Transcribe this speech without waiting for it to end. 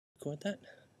record that.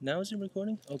 Now is it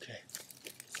recording? Okay.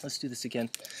 Let's do this again.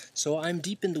 So I'm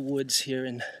deep in the woods here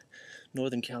in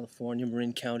Northern California,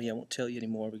 Marin County. I won't tell you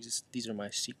anymore because these are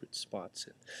my secret spots,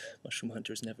 and mushroom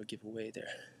hunters never give away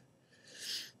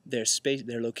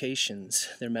their locations,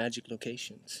 their magic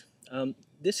locations.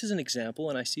 This is an example,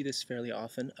 and I see this fairly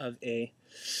often, of the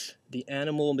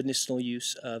animal medicinal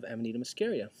use of Amanita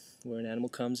muscaria, where an animal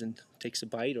comes and takes a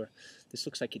bite, or this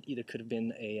looks like it either could have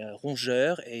been a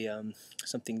rongeur,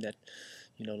 something that,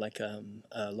 you know, like a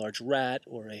large rat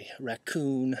or a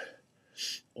raccoon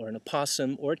or an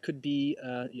opossum, or it could be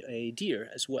a deer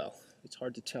as well. It's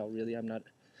hard to tell, really. I'm not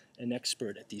an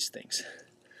expert at these things.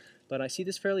 But I see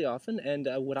this fairly often, and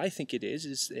what I think it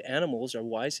is the animals are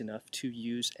wise enough to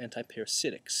use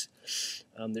anti-parasitics.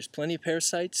 There's plenty of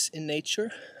parasites in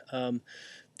nature.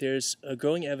 There's a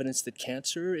growing evidence that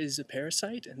cancer is a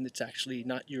parasite, and it's actually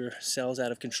not your cells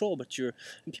out of control, but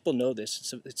and people know this,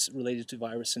 so it's related to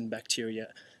virus and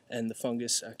bacteria and the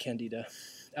fungus Candida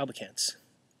albicans.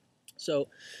 So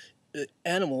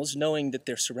animals, knowing that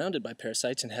they're surrounded by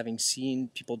parasites and having seen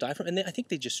people die from, and I think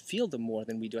they just feel them more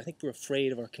than we do. I think we're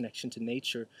afraid of our connection to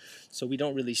nature, so we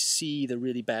don't really see the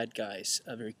really bad guys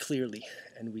very clearly,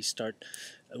 and we start,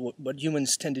 what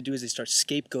humans tend to do is they start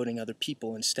scapegoating other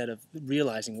people instead of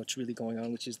realizing what's really going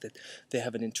on, which is that they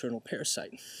have an internal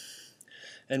parasite.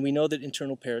 And we know that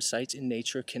internal parasites in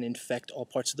nature can infect all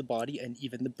parts of the body and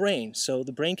even the brain. So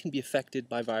the brain can be affected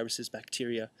by viruses,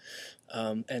 bacteria,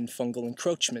 and fungal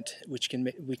encroachment, which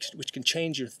can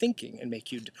change your thinking and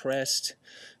make you depressed,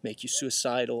 make you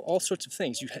suicidal, all sorts of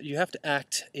things. You have to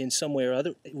act in some way or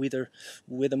other, either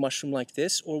with a mushroom like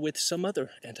this or with some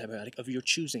other antibiotic of your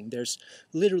choosing. There's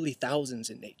literally thousands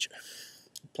in nature.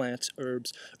 Plants,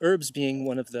 herbs being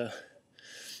one of the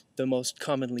most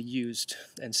commonly used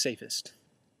and safest.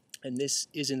 And this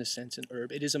is, in a sense, an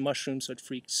herb. It is a mushroom, so it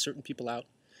freaks certain people out.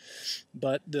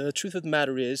 But the truth of the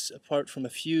matter is, apart from a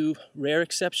few rare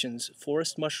exceptions,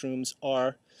 forest mushrooms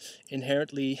are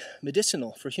inherently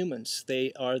medicinal for humans.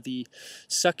 They are the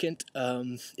second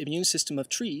immune system of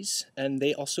trees, and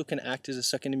they also can act as a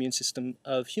second immune system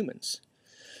of humans,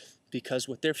 because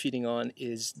what they're feeding on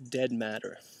is dead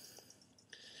matter.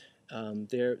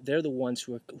 They're the ones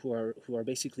who are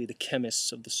basically the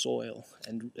chemists of the soil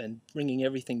and bringing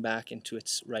everything back into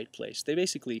its right place. They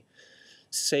basically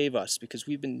save us, because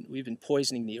we've been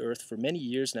poisoning the earth for many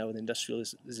years now with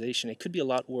industrialization. It could be a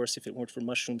lot worse if it weren't for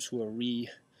mushrooms who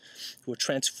are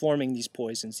transforming these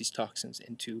poisons, these toxins,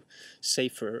 into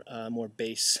safer, more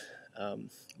base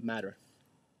matter.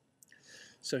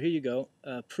 So here you go,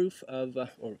 proof of,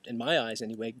 or in my eyes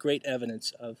anyway, great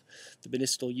evidence of the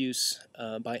medicinal use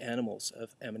by animals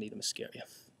of Amanita muscaria,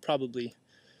 probably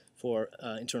for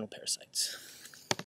internal parasites.